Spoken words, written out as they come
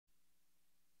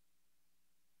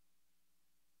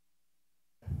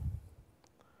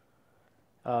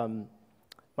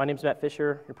My name's Matt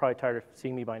Fisher. You're probably tired of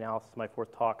seeing me by now. This is my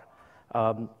fourth talk.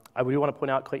 I do want to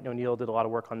point out Clayton O'Neill did a lot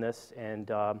of work on this, and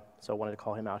so I wanted to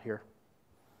call him out here.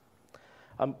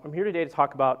 I'm here today to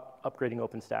talk about upgrading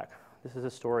OpenStack. This is a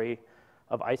story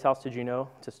of Icehouse to Juno.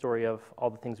 It's a story of all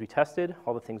the things we tested,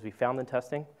 all the things we found in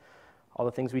testing, all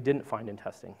the things we didn't find in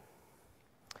testing.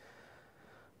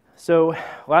 So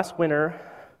last winter,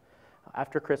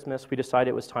 after Christmas, we decided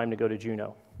it was time to go to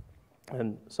Juno.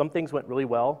 And some things went really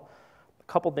well. A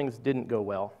couple things didn't go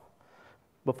well.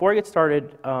 Before I get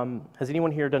started, has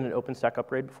anyone here done an OpenStack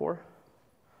upgrade before?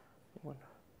 Anyone?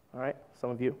 All right,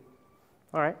 some of you.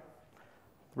 All right.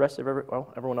 The rest of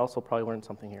everyone else will probably learn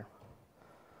something here.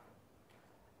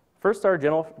 First, our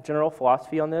general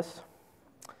philosophy on this.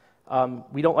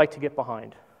 We don't like to get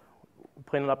behind. We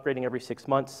plan on upgrading every 6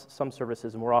 months, some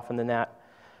services more often than that.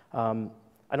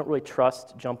 I don't really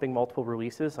trust jumping multiple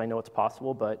releases. I know it's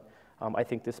possible, but I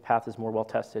think this path is more well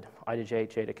tested, I to J,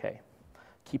 J to K.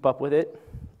 Keep up with it,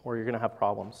 or you're going to have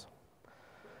problems.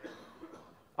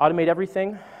 Automate everything.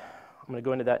 I'm going to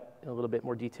go into that in a little bit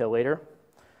more detail later.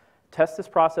 Test this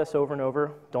process over and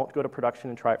over. Don't go to production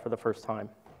and try it for the first time.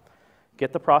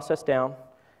 Get the process down.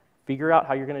 Figure out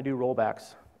how you're going to do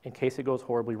rollbacks in case it goes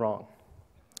horribly wrong.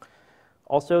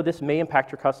 Also, this may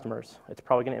impact your customers. It's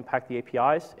probably going to impact the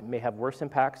APIs. It may have worse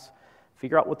impacts.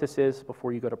 Figure out what this is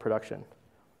before you go to production.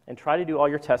 And try to do all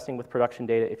your testing with production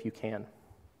data if you can.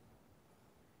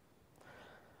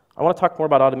 I want to talk more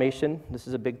about automation. This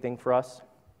is a big thing for us.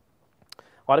 A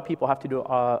lot of people have to do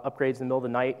upgrades in the middle of the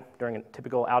night during a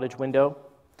typical outage window.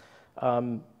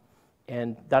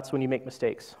 And that's when you make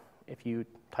mistakes. If you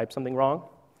type something wrong,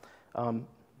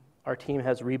 our team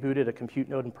has rebooted a compute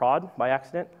node in prod by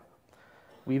accident.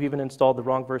 We've even installed the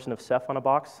wrong version of Ceph on a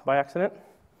box by accident.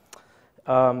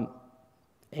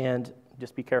 And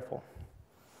just be careful.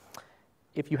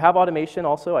 If you have automation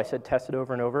also, I said test it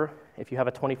over and over. If you have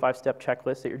a 25-step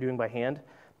checklist that you're doing by hand,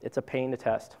 it's a pain to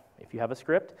test. If you have a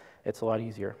script, it's a lot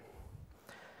easier.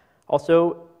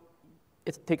 Also,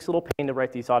 it takes a little pain to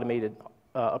write these automated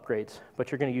upgrades,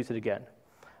 but you're going to use it again.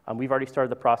 We've already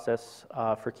started the process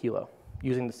for Kilo,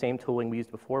 using the same tooling we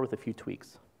used before with a few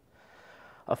tweaks.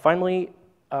 Finally,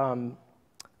 our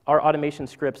automation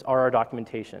scripts are our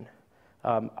documentation.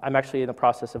 I'm actually in the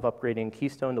process of upgrading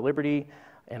Keystone to Liberty,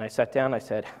 and I sat down, I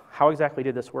said, how exactly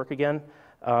did this work again?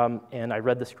 And I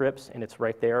read the scripts, and it's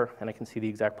right there, and I can see the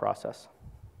exact process.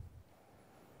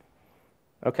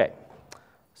 Okay,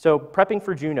 so prepping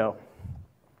for Juno.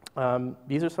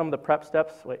 These are some of the prep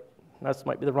steps. Wait, this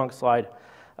might be the wrong slide.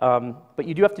 But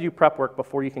you do have to do prep work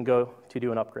before you can go to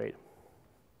do an upgrade.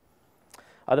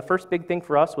 The first big thing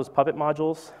for us was Puppet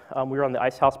modules. We were on the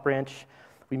Icehouse branch.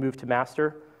 We moved to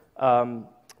master.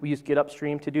 We use Git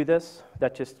upstream to do this.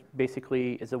 That just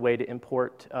basically is a way to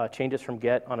import changes from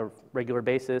Git on a regular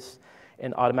basis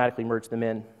and automatically merge them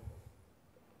in.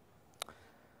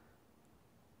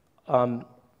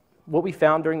 What we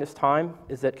found during this time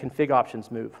is that config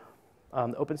options move.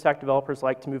 The OpenStack developers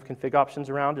like to move config options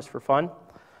around just for fun.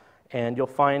 And you'll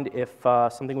find if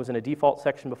something was in a default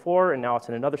section before and now it's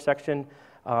in another section,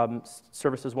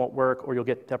 services won't work, or you'll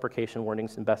get deprecation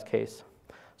warnings in best case.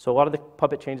 So a lot of the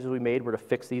Puppet changes we made were to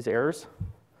fix these errors.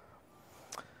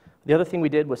 The other thing we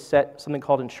did was set something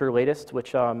called ensure latest,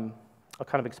 which I'll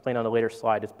kind of explain on a later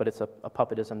slide, but it's a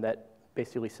Puppetism that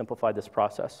basically simplified this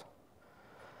process.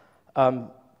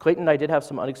 Clayton and I did have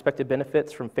some unexpected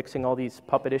benefits from fixing all these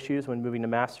Puppet issues when moving to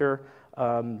master.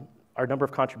 Our number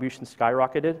of contributions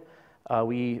skyrocketed.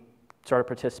 We started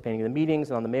participating in the meetings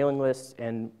and on the mailing lists,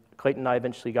 and Clayton and I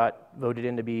eventually got voted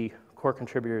in to be core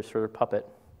contributors for Puppet.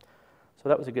 So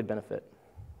that was a good benefit.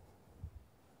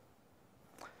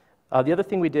 The other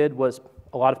thing we did was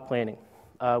a lot of planning.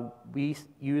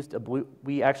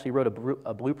 We actually wrote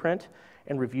a blueprint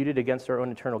and reviewed it against our own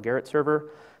internal Garrett server.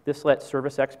 This let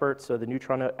service experts, so the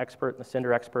Neutron expert and the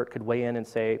Cinder expert, could weigh in and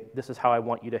say, this is how I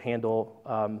want you to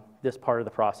handle this part of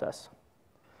the process.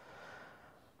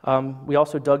 We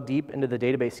also dug deep into the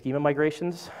database schema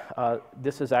migrations.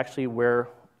 This is actually where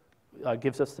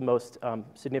gives us the most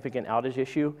significant outage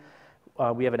issue.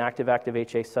 We have an active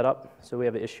HA setup, so we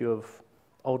have an issue of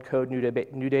old code, new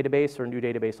database, or new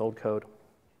database, old code.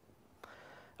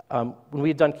 When we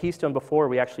had done Keystone before,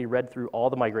 we actually read through all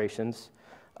the migrations,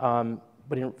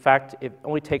 but in fact, it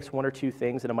only takes one or two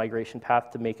things in a migration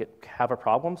path to make it have a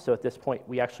problem. So at this point,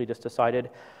 we actually just decided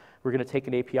we're going to take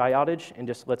an API outage and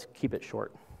just let's keep it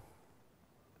short.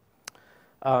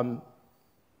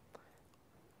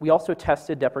 We also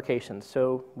tested deprecations.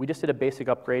 So we just did a basic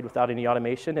upgrade without any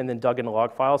automation and then dug into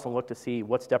log files and looked to see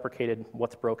what's deprecated,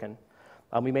 what's broken.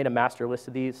 We made a master list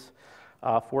of these.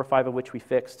 4 or 5 of which we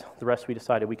fixed. The rest we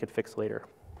decided we could fix later.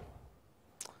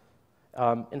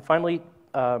 And finally,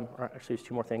 actually there's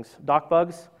 2 more things. Doc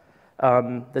bugs.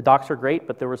 The docs are great,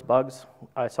 but there was bugs.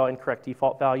 I saw incorrect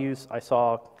default values. I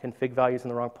saw config values in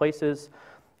the wrong places.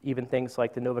 Even things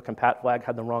like the Nova compat flag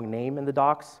had the wrong name in the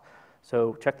docs.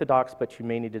 So check the docs, but you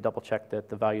may need to double check that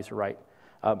the values are right.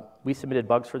 We submitted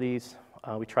bugs for these.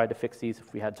 We tried to fix these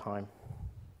if we had time.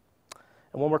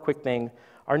 And one more quick thing.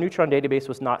 Our Neutron database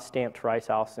was not stamped for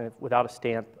Icehouse, and without a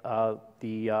stamp,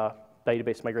 the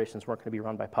database migrations weren't going to be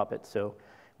run by Puppet, so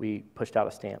we pushed out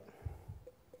a stamp.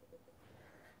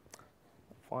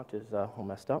 Font is a little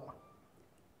messed up.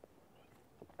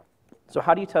 So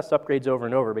how do you test upgrades over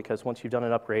and over? Because once you've done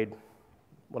an upgrade,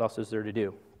 what else is there to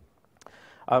do?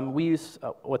 We use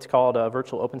what's called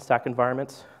virtual OpenStack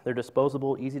environments. They're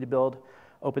disposable, easy to build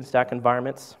OpenStack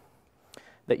environments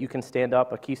that you can stand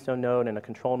up a Keystone node and a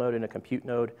control node and a compute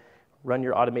node, run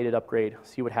your automated upgrade,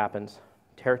 see what happens,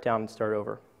 tear it down and start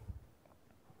over.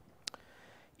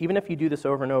 Even if you do this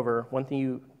over and over, one thing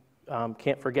you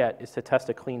can't forget is to test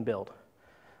a clean build.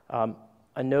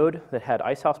 A node that had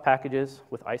Icehouse packages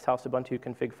with Icehouse Ubuntu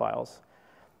config files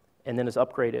and then is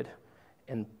upgraded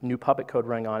and new Puppet code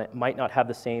running on it might not have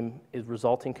the same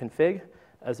resulting config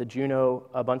as a Juno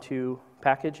Ubuntu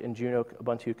package and Juno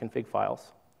Ubuntu config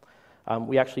files.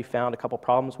 We actually found a couple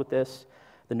problems with this.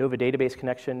 The Nova database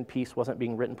connection piece wasn't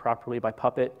being written properly by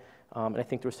Puppet, and I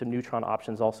think there were some Neutron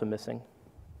options also missing.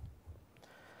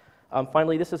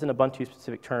 Finally, this is an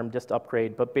Ubuntu-specific term, dist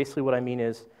upgrade, but basically what I mean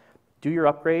is do your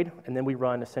upgrade, and then we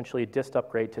run essentially a dist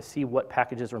upgrade to see what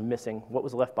packages are missing, what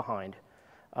was left behind.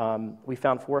 We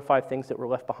found 4 or 5 things that were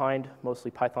left behind,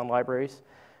 mostly Python libraries,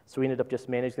 so we ended up just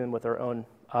managing them with our own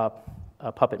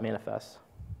Puppet manifests.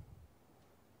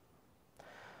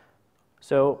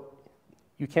 So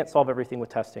you can't solve everything with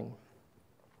testing.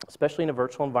 Especially in a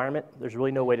virtual environment, there's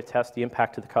really no way to test the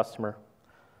impact to the customer.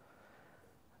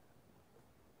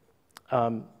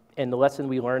 And the lesson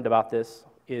we learned about this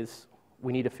is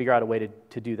we need to figure out a way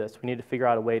to do this. We need to figure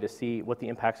out a way to see what the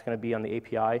impact's going to be on the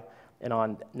API and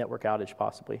on network outage,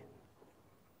 possibly.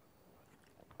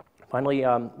 Finally,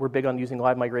 we're big on using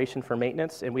live migration for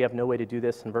maintenance, and we have no way to do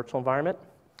this in virtual environment.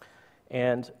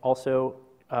 And also,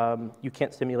 you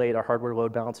can't simulate our hardware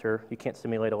load balancer. You can't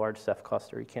simulate a large Ceph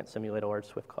cluster. You can't simulate a large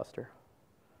Swift cluster.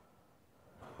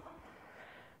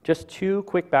 Just 2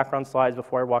 quick background slides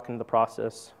before I walk into the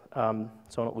process, so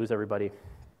I don't lose everybody.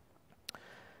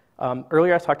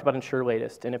 Earlier I talked about ensure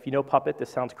latest, and if you know Puppet, this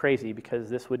sounds crazy because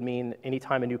this would mean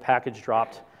anytime a new package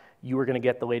dropped, you were going to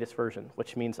get the latest version,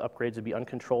 which means upgrades would be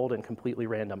uncontrolled and completely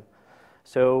random.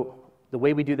 So the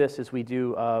way we do this is we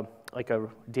do like a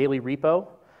daily repo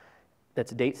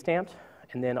that's date stamped,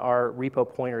 and then our repo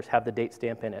pointers have the date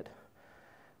stamp in it.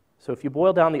 So if you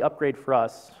boil down the upgrade for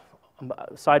us,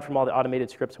 aside from all the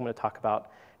automated scripts I'm going to talk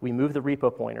about, we move the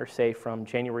repo pointer, say from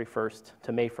January 1st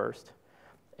to May 1st,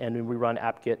 and then we run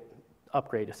apt-get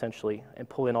upgrade essentially and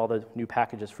pull in all the new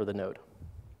packages for the node.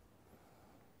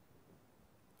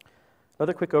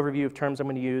 Another quick overview of terms I'm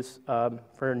going to use.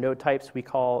 For node types, we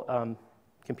call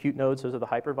compute nodes, those are the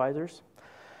hypervisors.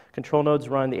 Control nodes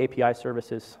run the API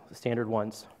services, the standard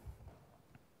ones.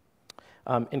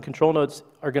 And control nodes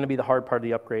are going to be the hard part of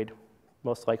the upgrade,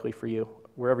 most likely for you,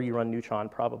 wherever you run Neutron,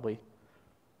 probably.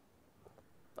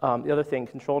 The other thing,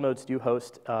 control nodes do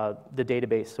host the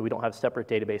database, so we don't have separate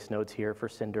database nodes here for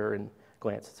Cinder and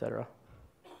Glance, etc.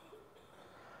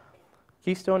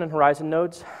 Keystone and Horizon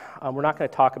nodes, we're not going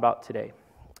to talk about today.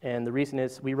 And the reason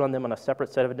is we run them on a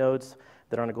separate set of nodes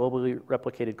that are on a globally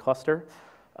replicated cluster.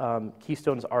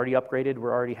 Keystone is already upgraded.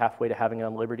 We're already halfway to having it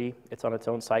on Liberty. It's on its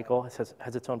own cycle. It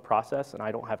has its own process, and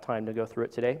I don't have time to go through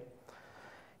it today.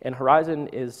 And Horizon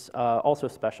is also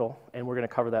special, and we're going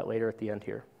to cover that later at the end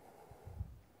here.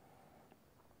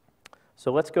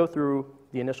 So let's go through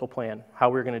the initial plan, how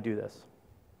we're going to do this.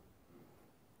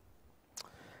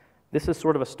 This is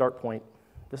sort of a start point.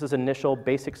 This is initial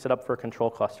basic setup for a control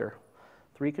cluster.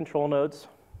 3 control nodes.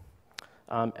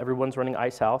 Everyone's running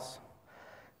Icehouse.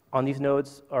 On these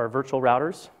nodes are virtual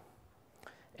routers,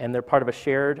 and they're part of a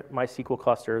shared MySQL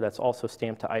cluster that's also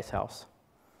stamped to Icehouse.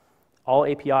 All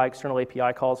API, external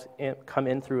API calls come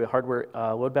in through a hardware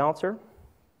load balancer.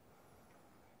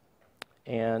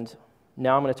 And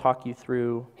now I'm going to talk you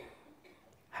through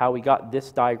how we got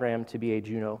this diagram to be a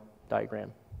Juno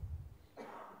diagram.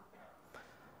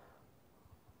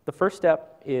 The first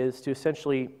step is to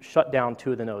essentially shut down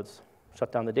 2 of the nodes.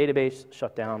 Shut down the database,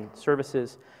 shut down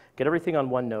services, get everything on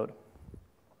one node.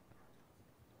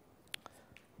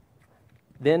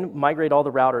 Then migrate all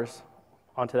the routers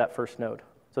onto that first node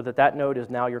so that that node is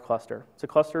now your cluster. It's a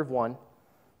cluster of 1.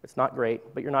 It's not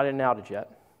great, but you're not in an outage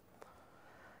yet.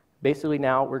 Basically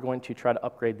now we're going to try to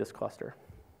upgrade this cluster.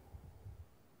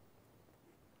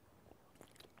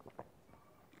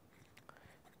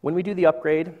 When we do the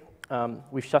upgrade,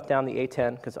 we've shut down the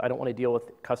A10 because I don't want to deal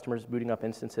with customers booting up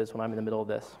instances when I'm in the middle of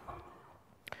this.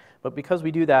 But because we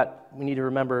do that, we need to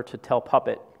remember to tell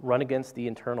Puppet, run against the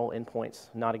internal endpoints,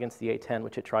 not against the A10,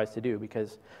 which it tries to do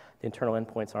because the internal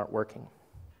endpoints aren't working.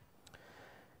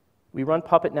 We run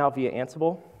Puppet now via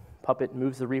Ansible. Puppet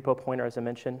moves the repo pointer, as I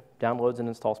mentioned, downloads and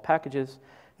installs packages,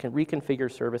 can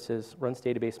reconfigure services, runs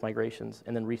database migrations,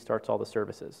 and then restarts all the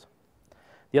services.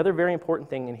 The other very important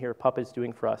thing in here Puppet is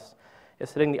doing for us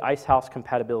is setting the Icehouse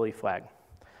compatibility flag.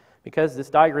 Because this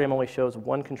diagram only shows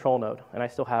one control node, and I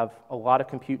still have a lot of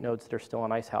compute nodes that are still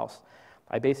on Icehouse,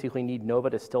 I basically need Nova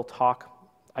to still talk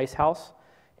Icehouse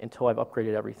until I've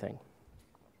upgraded everything.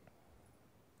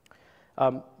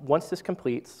 Once this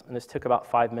completes, and this took about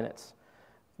 5 minutes,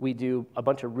 we do a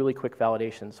bunch of really quick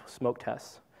validations, smoke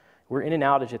tests. We're in an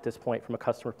outage at this point from a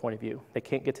customer point of view. They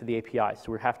can't get to the API,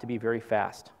 so we have to be very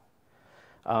fast.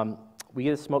 We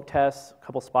did a smoke test, a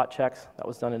couple spot checks. That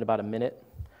was done in about a minute.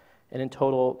 And in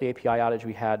total, the API outage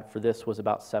we had for this was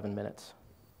about 7 minutes.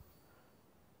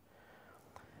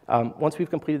 Once we've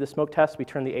completed the smoke test, we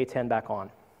turn the A10 back on.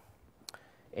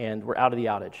 And we're out of the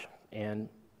outage. And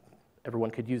everyone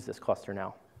could use this cluster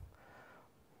now.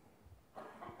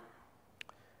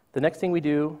 The next thing we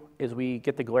do is we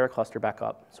get the Galera cluster back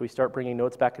up. So we start bringing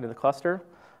nodes back into the cluster.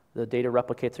 The data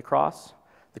replicates across.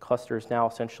 The cluster is now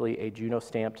essentially a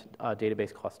Juno-stamped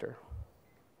database cluster.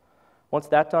 Once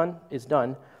that is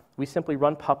done, we simply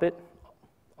run Puppet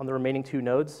on the remaining 2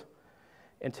 nodes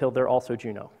until they're also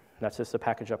Juno. And that's just a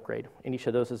package upgrade. And each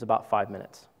of those is about 5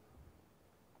 minutes.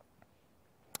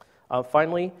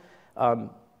 Finally,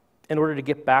 in order to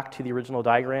get back to the original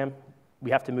diagram,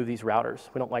 we have to move these routers.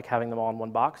 We don't like having them all in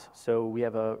one box, so we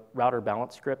have a router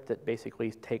balance script that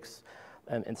basically takes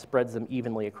and spreads them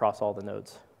evenly across all the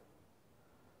nodes.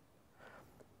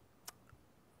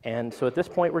 And so at this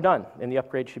point, we're done, and the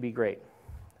upgrade should be great.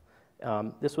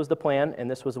 This was the plan, and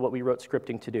this was what we wrote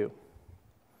scripting to do.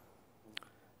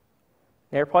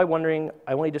 Now you're probably wondering,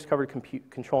 I only just covered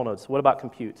control nodes, so what about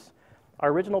computes? Our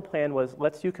original plan was,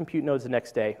 let's do compute nodes the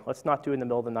next day. Let's not do it in the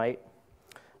middle of the night.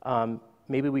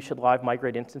 Maybe we should live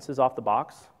migrate instances off the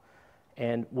box,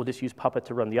 and we'll just use Puppet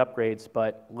to run the upgrades,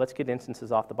 but let's get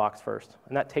instances off the box first.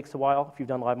 And that takes a while if you've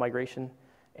done live migration,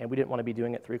 and we didn't want to be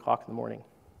doing it at 3 o'clock in the morning.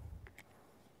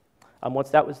 Once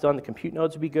that was done, the compute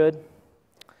nodes would be good.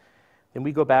 Then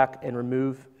we go back and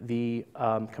remove the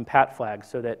compat flag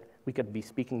so that we could be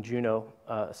speaking Juno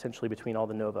essentially between all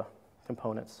the Nova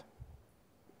components.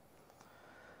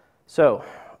 So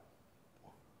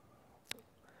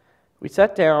we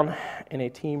sat down in a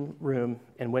team room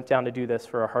and went down to do this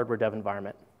for our hardware dev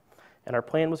environment. And our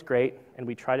plan was great, and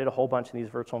we tried it a whole bunch in these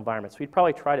virtual environments. We'd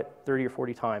probably tried it 30 or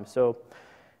 40 times, so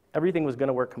everything was going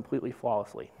to work completely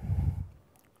flawlessly.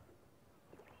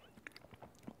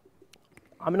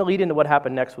 I'm going to lead into what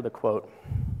happened next with a quote.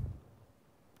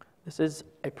 This is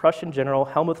a Prussian general,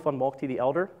 Helmuth von Moltke the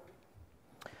Elder.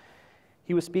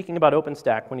 He was speaking about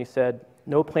OpenStack when he said,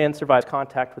 "No plan survives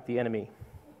contact with the enemy."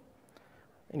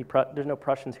 There's no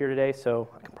Prussians here today, so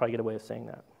I can probably get away with saying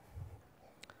that.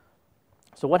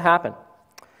 So what happened?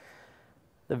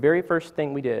 The very first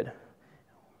thing we did,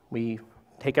 we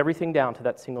take everything down to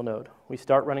that single node. We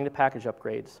start running the package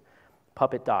upgrades.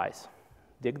 Puppet dies.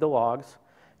 Dig the logs.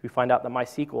 We find out that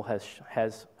MySQL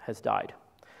has died.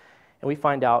 And we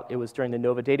find out it was during the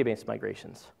Nova database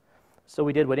migrations. So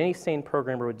we did what any sane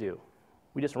programmer would do.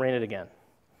 We just ran it again.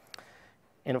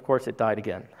 And of course, it died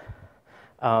again.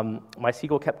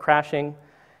 MySQL kept crashing.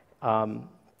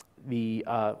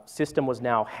 The system was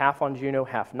now half on Juno,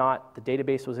 half not. The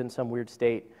database was in some weird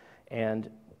state. And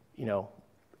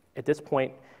at this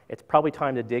point, it's probably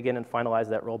time to dig in and finalize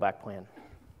that rollback plan.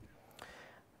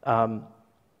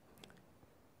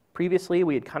 Previously,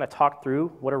 we had kind of talked through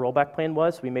what a rollback plan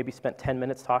was. We maybe spent 10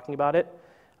 minutes talking about it.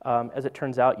 As it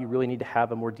turns out, you really need to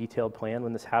have a more detailed plan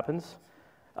when this happens.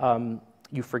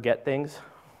 You forget things,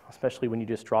 especially when you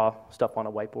just draw stuff on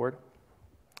a whiteboard.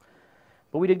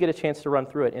 But we did get a chance to run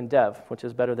through it in dev, which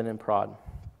is better than in prod.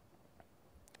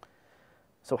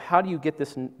 So how do you get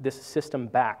this system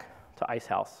back to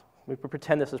Icehouse? We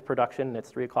pretend this is production, and it's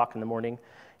 3 o'clock in the morning,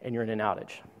 and you're in an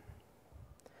outage.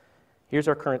 Here's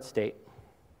our current state.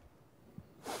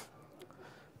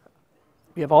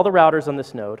 We have all the routers on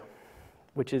this node,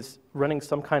 which is running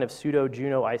some kind of pseudo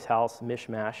Juno Icehouse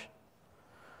mishmash.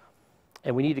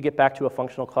 And we need to get back to a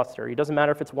functional cluster. It doesn't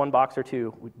matter if it's 1 box or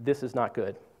 2. This is not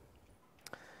good.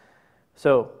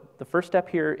 So the first step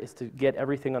here is to get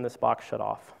everything on this box shut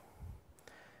off.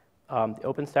 The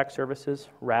OpenStack services,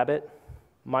 Rabbit,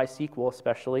 MySQL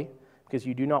especially, because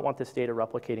you do not want this data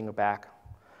replicating back.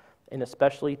 And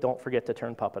especially, don't forget to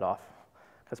turn Puppet off,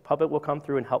 because Puppet will come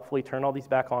through and helpfully turn all these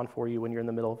back on for you when you're in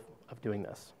the middle of doing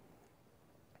this.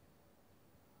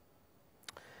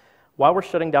 While we're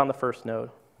shutting down the first node,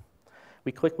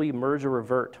 we quickly merge or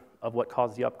revert of what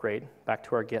caused the upgrade back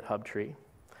to our GitHub tree.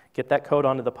 Get that code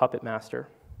onto the Puppet master,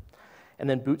 and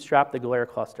then bootstrap the Galera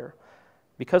cluster.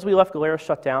 Because we left Galera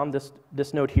shut down,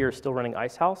 this node here is still running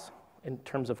Icehouse in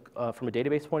terms of from a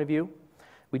database point of view.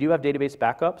 We do have database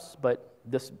backups, but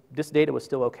this data was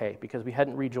still okay because we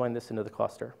hadn't rejoined this into the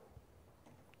cluster.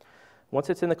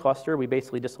 Once it's in the cluster, we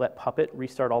basically just let Puppet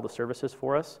restart all the services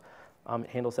for us. It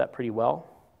handles that pretty well.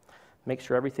 Make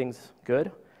sure everything's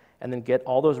good, and then get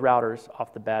all those routers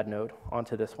off the bad node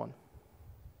onto this one.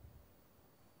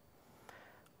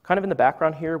 Kind of in the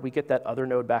background here, we get that other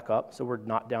node back up, so we're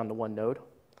not down to one node.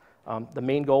 The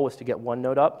main goal was to get one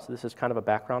node up, so this is kind of a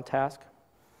background task.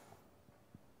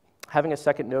 Having a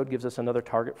second node gives us another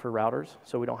target for routers,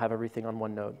 so we don't have everything on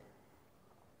one node.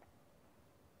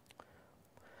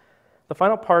 The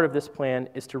final part of this plan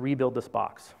is to rebuild this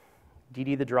box.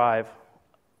 DD the drive,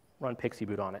 run Pixie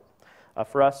boot on it.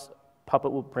 For us,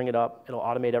 Puppet will bring it up, it'll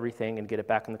automate everything and get it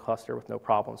back in the cluster with no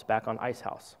problems, back on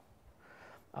Icehouse.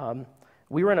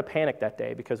 We were in a panic that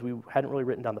day because we hadn't really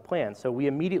written down the plan, so we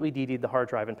immediately DD'd the hard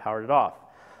drive and powered it off.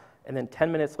 And then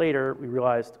 10 minutes later, we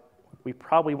realized we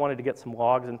probably wanted to get some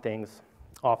logs and things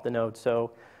off the node,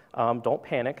 so don't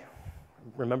panic.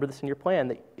 Remember this in your plan,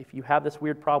 that if you have this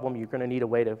weird problem, you're going to need a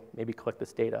way to maybe collect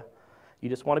this data. You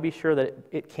just want to be sure that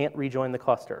it can't rejoin the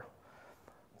cluster.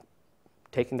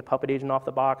 Taking the Puppet agent off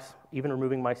the box, even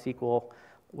removing MySQL,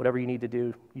 whatever you need to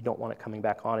do, you don't want it coming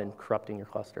back on and corrupting your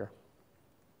cluster.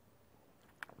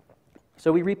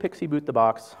 So we re-Pixie boot the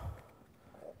box,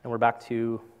 and we're back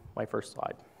to my first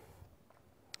slide.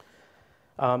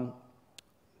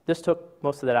 This took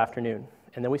most of that afternoon,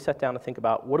 and then we sat down to think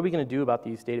about what are we going to do about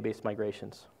these database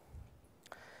migrations.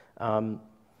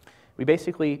 We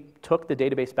basically took the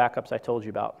database backups I told you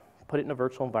about, put it in a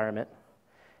virtual environment,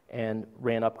 and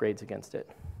ran upgrades against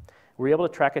it. We were able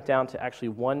to track it down to actually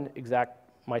one exact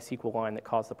MySQL line that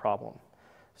caused the problem.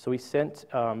 So we sent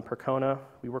Percona,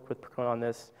 we worked with Percona on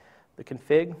this, the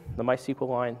config, the MySQL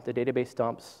line, the database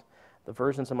dumps, the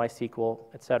versions of MySQL,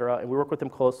 et cetera, and we worked with them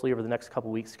closely over the next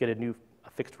couple weeks to get a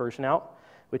fixed version out,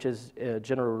 which is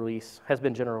general release, has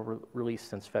been general release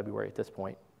since February at this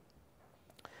point.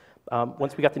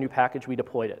 Once we got the new package, we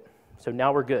deployed it. So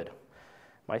now we're good.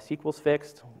 MySQL's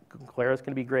fixed, Galera's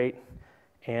going to be great,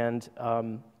 and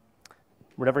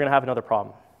we're never going to have another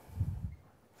problem.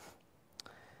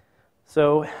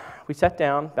 So we sat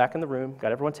down back in the room,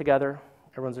 got everyone together,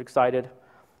 everyone's excited,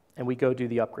 and we go do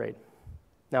the upgrade.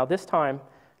 Now this time,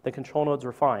 the control nodes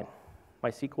were fine.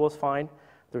 MySQL is fine.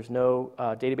 There's no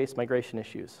database migration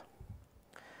issues.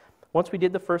 Once we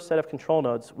did the first set of control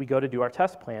nodes, we go to do our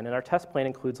test plan, and our test plan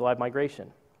includes live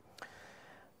migration.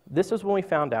 This is when we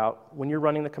found out, when you're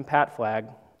running the compat flag,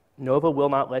 Nova will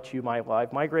not let you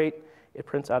live migrate. It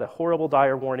prints out a horrible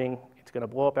dire warning. It's going to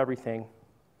blow up everything.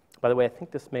 By the way, I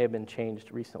think this may have been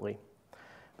changed recently.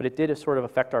 But it did sort of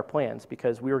affect our plans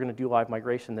because we were going to do live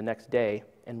migration the next day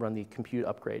and run the compute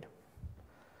upgrade.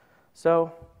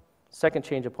 So, second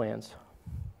change of plans.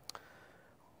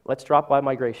 Let's drop live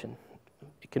migration.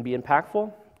 It can be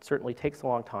impactful. It certainly takes a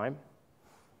long time.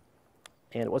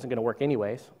 And it wasn't going to work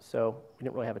anyways, so we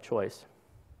didn't really have a choice.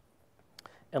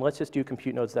 And let's just do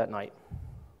compute nodes that night.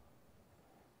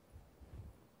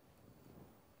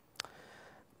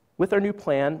 With our new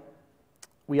plan,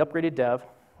 we upgraded dev.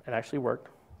 It actually worked.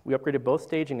 We upgraded both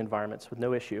staging environments with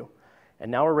no issue. And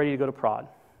now we're ready to go to prod.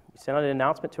 We sent out an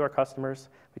announcement to our customers.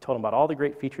 We told them about all the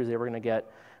great features they were going to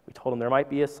get. We told them there might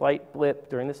be a slight blip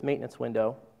during this maintenance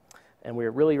window. And we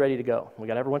were really ready to go. We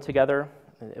got everyone together.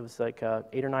 It was like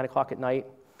 8 or 9 o'clock at night,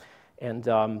 and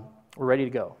we're ready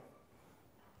to go.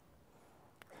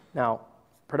 Now,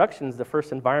 production is the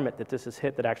first environment that this has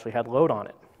hit that actually had load on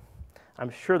it. I'm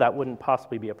sure that wouldn't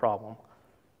possibly be a problem.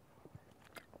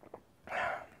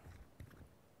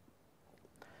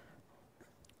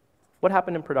 What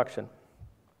happened in production?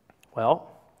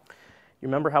 Well, you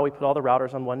remember how we put all the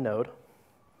routers on one node.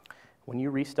 When you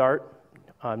restart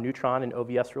Neutron and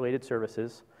OVS-related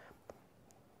services,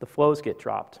 the flows get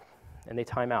dropped, and they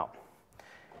time out.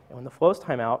 And when the flows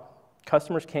time out,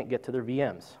 customers can't get to their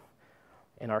VMs.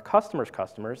 And our customers'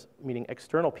 customers, meaning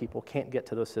external people, can't get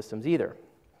to those systems either.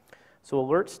 So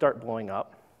alerts start blowing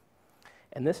up,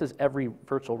 and this is every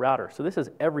virtual router. So this is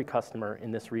every customer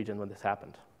in this region when this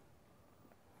happened.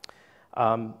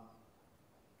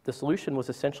 The solution was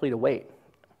essentially to wait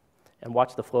and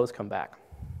watch the flows come back.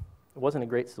 It wasn't a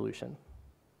great solution.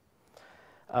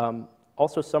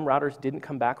 Also, some routers didn't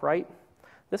come back right.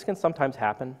 This can sometimes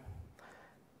happen.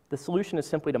 The solution is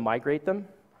simply to migrate them,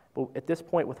 but at this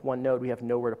point with one node, we have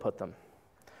nowhere to put them.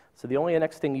 So the only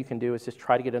next thing you can do is just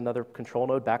try to get another control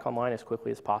node back online as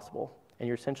quickly as possible. And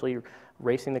you're essentially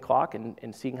racing the clock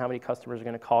and seeing how many customers are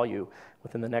going to call you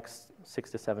within the next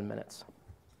 6 to 7 minutes.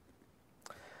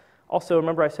 Also,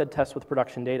 remember I said test with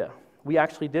production data. We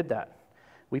actually did that.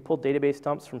 We pulled database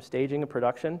dumps from staging and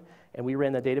production, and we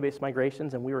ran the database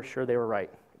migrations, and we were sure they were right,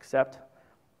 except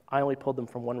I only pulled them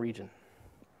from one region.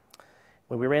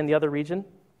 When we ran the other region,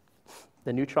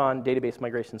 the Neutron database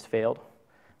migrations failed.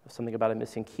 There was something about a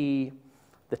missing key.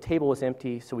 The table was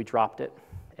empty, so we dropped it,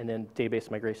 and then database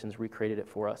migrations recreated it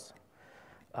for us.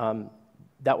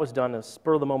 That was done as a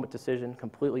spur-of-the-moment decision,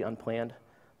 completely unplanned.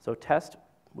 So test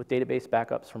with database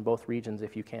backups from both regions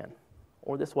if you can,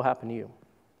 or this will happen to you.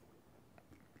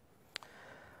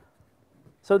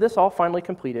 So this all finally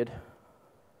completed,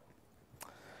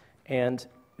 and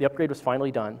the upgrade was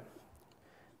finally done.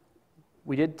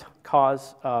 We did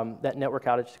cause that network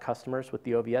outage to customers with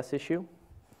the OVS issue,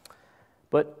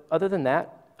 but other than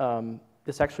that,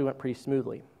 this actually went pretty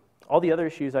smoothly. All the other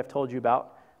issues I've told you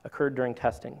about occurred during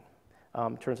testing,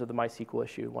 in terms of the MySQL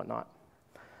issue and whatnot.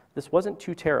 This wasn't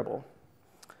too terrible,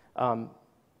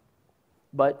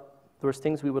 but there was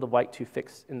things we would have liked to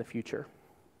fix in the future.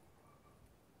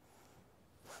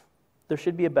 There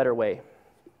should be a better way,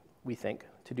 we think,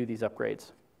 to do these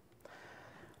upgrades.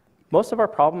 Most of our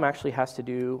problem actually has to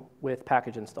do with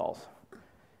package installs.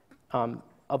 Of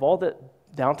all the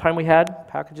downtime we had,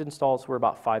 package installs were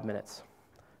about 5 minutes.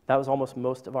 That was almost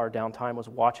most of our downtime, was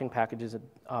watching packages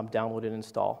download and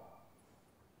install.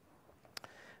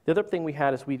 The other thing we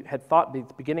had is we had thought at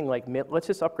the beginning, like, let's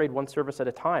just upgrade one service at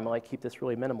a time and like keep this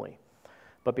really minimally.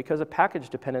 But because of package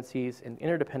dependencies and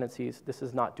interdependencies, this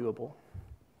is not doable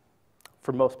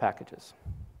for most packages.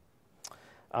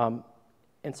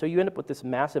 And so you end up with this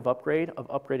massive upgrade of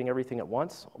upgrading everything at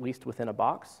once, at least within a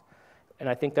box, and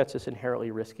I think that's just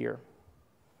inherently riskier.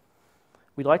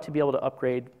 We'd like to be able to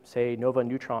upgrade, say, Nova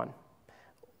Neutron,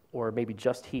 or maybe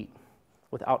just Heat,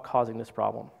 without causing this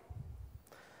problem.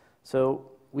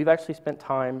 So we've actually spent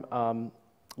time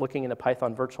looking into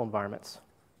Python virtual environments.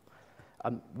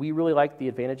 We really like the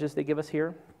advantages they give us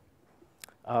here.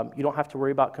 You don't have to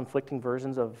worry about conflicting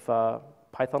versions of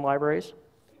Python libraries.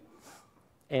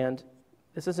 And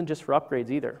this isn't just for upgrades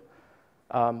either.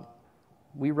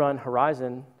 We run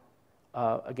Horizon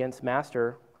against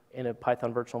master in a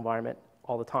Python virtual environment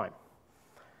all the time.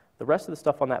 The rest of the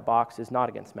stuff on that box is not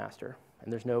against master,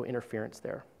 and there's no interference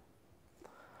there.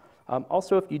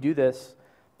 Also, if you do this,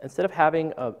 instead of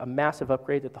having a massive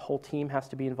upgrade that the whole team has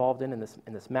to be involved in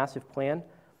this massive plan,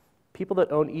 people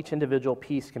that own each individual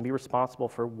piece can be responsible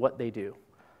for what they do.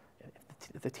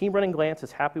 If the team running Glance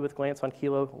is happy with Glance on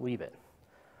Kilo, leave it.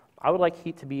 I would like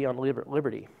Heat to be on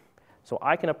Liberty, so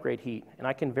I can upgrade Heat, and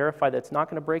I can verify that it's not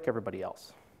going to break everybody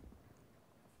else.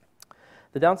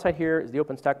 The downside here is the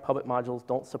OpenStack public modules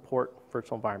don't support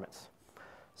virtual environments.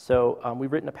 So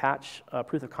we've written a patch, a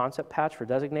proof of concept patch for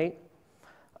Designate,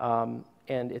 and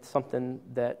it's something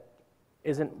that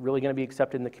isn't really going to be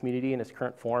accepted in the community in its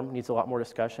current form. It needs a lot more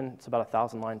discussion. It's about a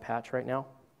 1,000-line patch right now.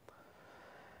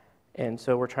 And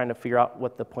so we're trying to figure out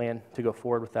what the plan to go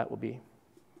forward with that will be.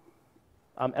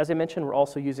 As I mentioned, we're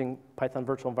also using Python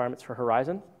virtual environments for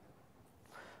Horizon.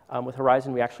 With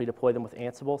Horizon, we actually deploy them with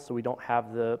Ansible, so we don't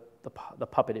have the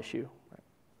Puppet issue.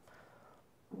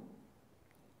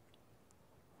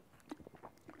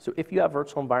 So if you have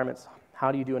virtual environments,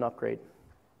 how do you do an upgrade?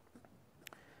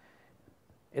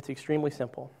 It's extremely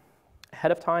simple.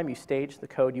 Ahead of time, you stage the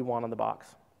code you want on the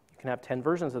box. You can have 10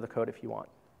 versions of the code if you want.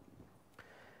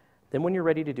 Then when you're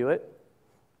ready to do it,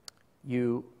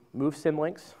 you move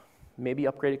symlinks, maybe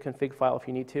upgrade a config file if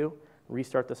you need to,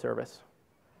 restart the service.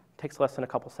 It takes less than a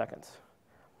couple seconds.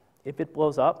 If it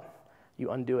blows up,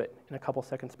 you undo it in a couple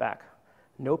seconds back.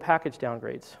 No package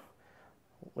downgrades,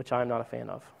 which I'm not a fan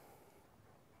of.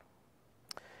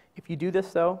 If you do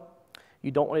this, though,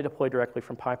 you don't want to deploy directly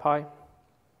from PyPy.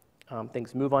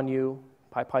 Things move on you.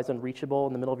 PyPy's unreachable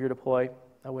in the middle of your deploy.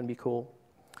 That wouldn't be cool.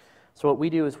 So what we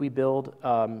do is we build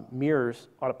mirrors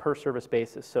on a per-service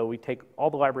basis. So we take all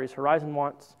the libraries Horizon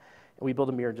wants, and we build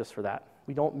a mirror just for that.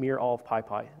 We don't mirror all of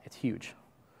PyPy. It's huge.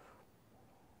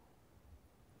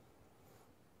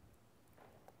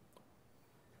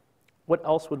 What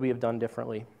else would we have done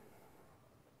differently?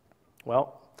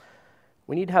 Well,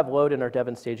 we need to have load in our dev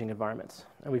and staging environments,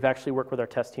 and we've actually worked with our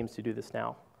test teams to do this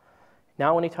now.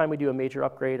 Now, anytime we do a major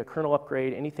upgrade, a kernel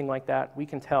upgrade, anything like that, we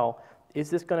can tell Is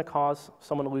this going to cause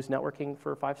someone to lose networking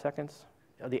for 5 seconds?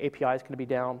 Are the APIs going to be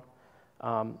down?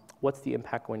 What's the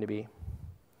impact going to be?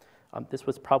 This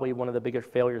was probably one of the bigger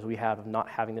failures we have of not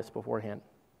having this beforehand.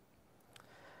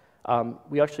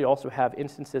 We actually also have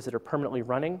instances that are permanently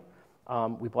running.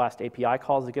 We blast API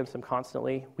calls against them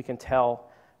constantly. We can tell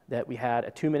that we had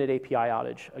a 2-minute API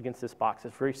outage against this box.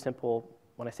 It's very simple.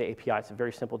 When I say API, it's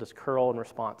very simple, just curl and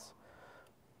response.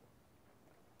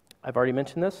 I've already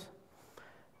mentioned this.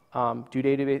 Do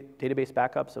database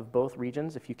backups of both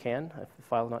regions if you can, if the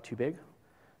file's not too big,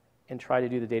 and try to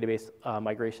do the database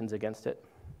migrations against it.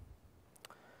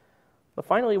 The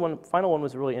final one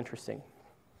was really interesting.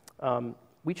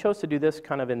 We chose to do this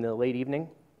kind of in the late evening,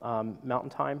 Mountain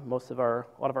Time. A lot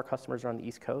of our customers are on the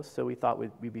East Coast, so we thought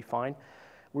we'd be fine.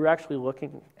 We were actually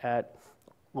looking at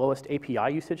lowest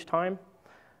API usage time,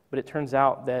 but it turns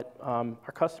out that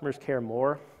our customers care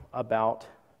more about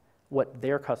what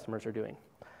their customers are doing.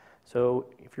 So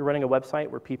if you're running a website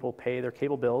where people pay their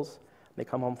cable bills, they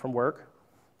come home from work,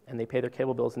 and they pay their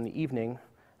cable bills in the evening,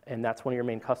 and that's one of your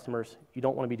main customers, you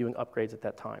don't want to be doing upgrades at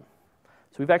that time.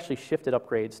 So we've actually shifted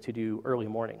upgrades to do early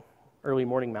morning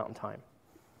Mountain Time.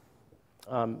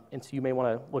 And so you may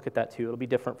want to look at that too. It'll be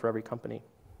different for every company.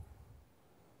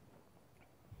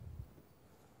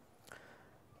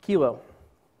 Kilo.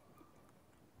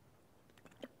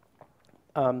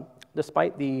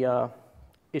 Despite the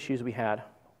issues we had,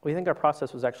 we think our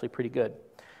process was actually pretty good.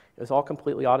 It was all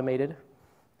completely automated,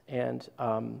 and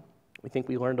we think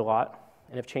we learned a lot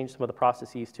and have changed some of the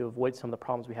processes to avoid some of the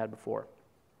problems we had before.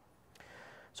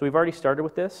 So we've already started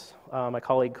with this. My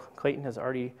colleague Clayton has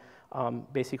already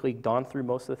basically gone through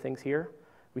most of the things here.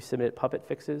 We submitted Puppet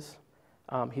fixes.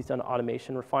 He's done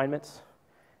automation refinements,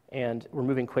 and we're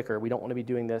moving quicker. We don't want to be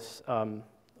doing this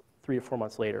 3 to 4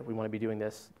 months later. We want to be doing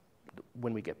this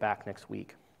when we get back next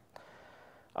week.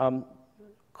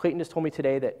 Clayton just told me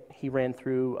today that he ran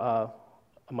through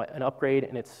an upgrade,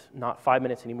 and it's not 5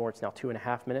 minutes anymore. It's now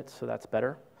 2.5 minutes, so that's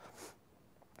better.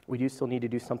 We do still need to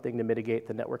do something to mitigate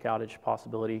the network outage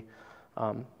possibility,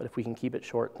 but if we can keep it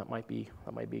short, that might be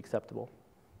acceptable.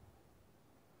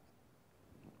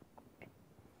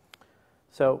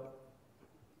 So,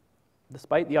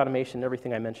 despite the automation and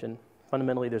everything I mentioned,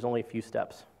 fundamentally there's only a few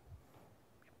steps.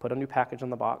 Put a new package on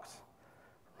the box,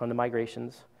 run the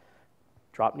migrations,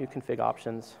 drop new config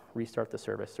options, restart the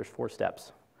service. There's 4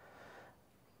 steps.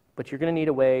 But you're going to need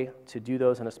a way to do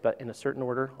those in a certain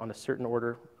order, on a certain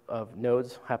order of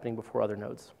nodes happening before other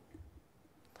nodes.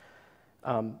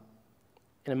 And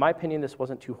in my opinion, this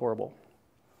wasn't too horrible.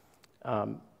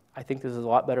 I think this is a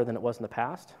lot better than it was in the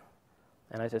past.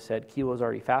 And as I said, Kilo is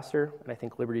already faster, and I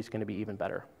think Liberty is going to be even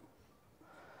better.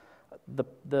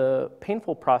 The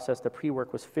painful process, the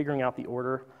pre-work, was figuring out the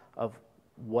order of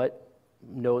what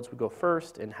nodes would go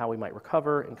first and how we might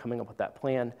recover and coming up with that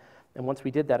plan. And once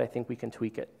we did that, I think we can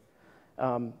tweak it.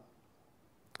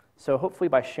 So hopefully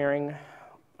by sharing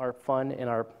our fun and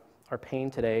our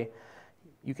pain today,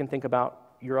 you can think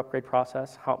about your upgrade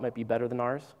process, how it might be better than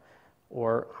ours,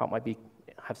 or how it might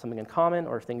have something in common,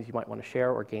 or things you might want to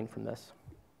share or gain from this.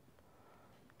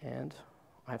 And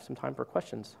I have some time for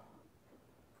questions.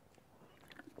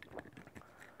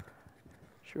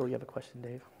 Surely you have a question,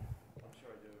 Dave. I'm sure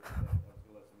I do. I'm going to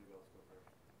let somebody else go first.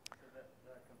 So the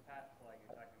compat flag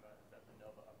you're talking about, is that the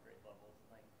Nova upgrade levels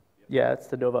thing? Yep. Yeah, it's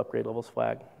the Nova upgrade levels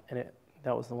flag, and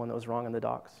that was the one that was wrong in the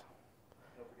docs.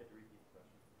 Don't forget to repeat the question.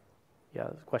 Yeah,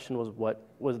 the question was, what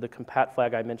was the compat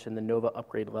flag I mentioned, the Nova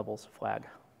upgrade levels flag?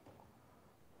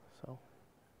 So.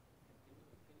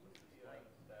 Can you explain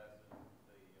the status of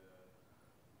the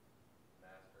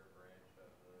master branch of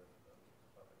the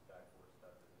OpenStack 4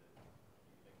 stuff? Do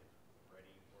you think it's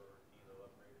ready for Kilo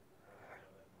upgrade?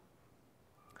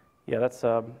 Yeah, that's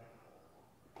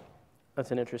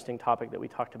an interesting topic that we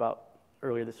talked about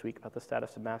earlier this week about the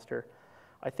status of master.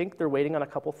 I think they're waiting on a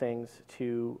couple things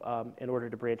in order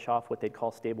to branch off what they'd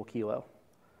call stable Kilo.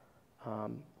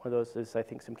 One of those is, I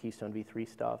think, some Keystone v3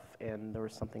 stuff, and there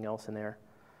was something else in there.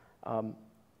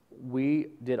 We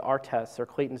did our tests, or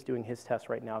Clayton's doing his tests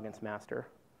right now against master.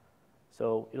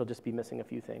 So it'll just be missing a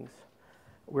few things.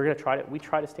 We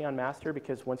try to stay on master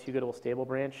because once you go to a stable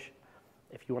branch,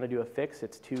 if you want to do a fix,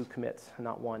 it's 2 commits,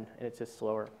 not 1, and it's just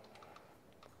slower.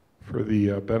 For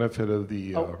the benefit of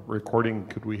the recording,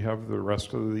 could we have the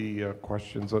rest of the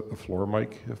questions at the floor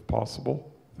mic, if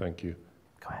possible? Thank you.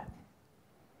 Go ahead.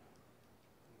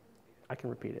 I can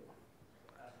repeat it.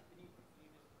 Can you just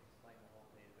explain the whole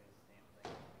database stamp thing?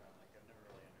 I've never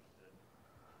really understood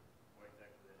what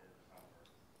exactly that is and how it works.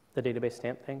 The database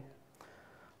stamp thing?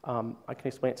 I can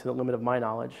explain it to the limit of my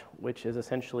knowledge, which is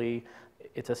essentially,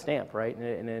 it's a stamp, right?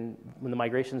 And then when the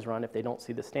migrations run, if they don't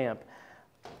see the stamp,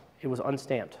 it was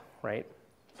unstamped, right?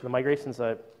 So the migrations,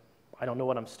 I don't know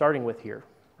what I'm starting with here,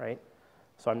 right?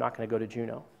 So I'm not going to go to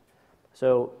Juno.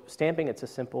 So stamping, it's a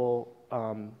simple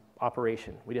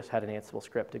operation. We just had an Ansible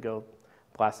script to go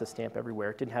blast the stamp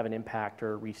everywhere. It didn't have an impact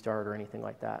or restart or anything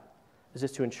like that. It was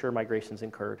just to ensure migrations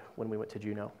incurred when we went to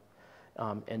Juno.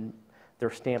 And they're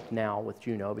stamped now with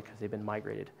Juno because they've been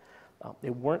migrated.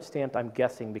 They weren't stamped, I'm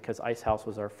guessing, because Icehouse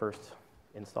was our first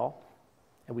install,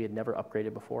 and we had never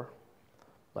upgraded before.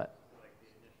 But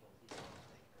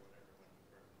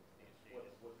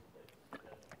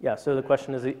yeah, so the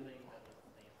question is, the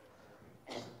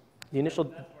initial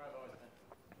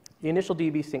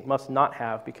DB sync must not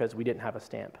have, because we didn't have a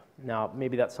stamp. Now,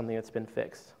 maybe that's something that's been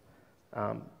fixed.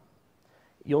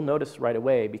 You'll notice right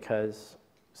away because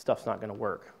stuff's not going to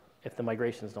work if the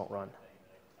migrations don't run.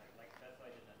 That's what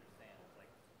I didn't understand.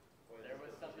 There was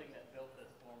something that built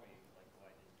this for me. Why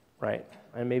didn't Right,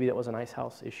 and maybe that was an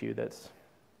Icehouse issue that's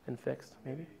been fixed,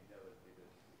 maybe?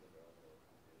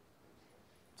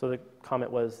 So the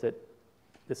comment was that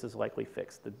this is likely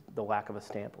fixed, the lack of a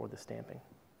stamp or the stamping.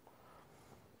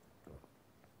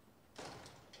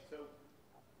 So,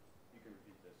 you can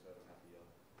repeat this so I don't have to yell.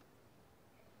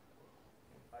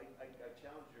 I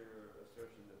challenge your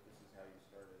assertion that this is how you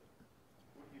started.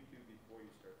 What do you do before you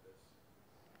start this?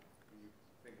 When you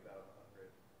think about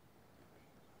upgrade?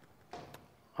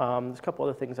 There's a couple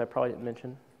other things I probably didn't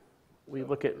mention. We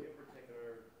look at... In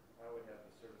particular, I would have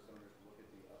the service owners look at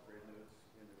the upgrade notes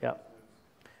in the Yeah. release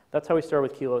notes. That's how we start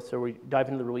with Kilo. So we dive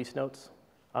into the release notes.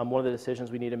 One of the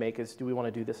decisions we need to make is, do we want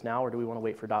to do this now or do we want to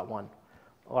wait for .1?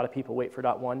 A lot of people wait for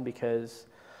 .1 because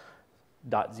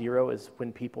 .0 is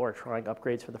when people are trying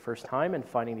upgrades for the first time and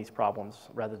finding these problems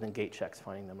rather than gate checks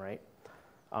finding them, right?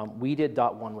 We did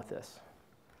 .1 with this.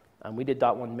 We did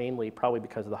 .1 mainly probably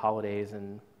because of the holidays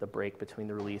and the break between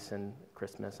the release and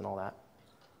Christmas and all that.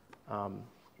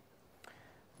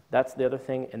 That's the other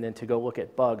thing, and then to go look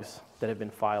at bugs that have been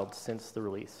filed since the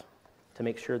release to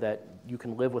make sure that you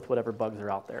can live with whatever bugs are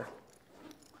out there.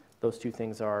 Those two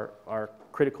things are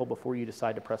critical before you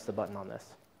decide to press the button on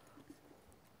this.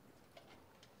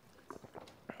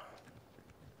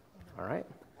 All right.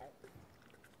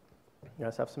 You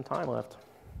guys have some time left.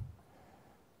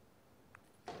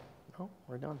 Oh,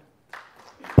 we're done.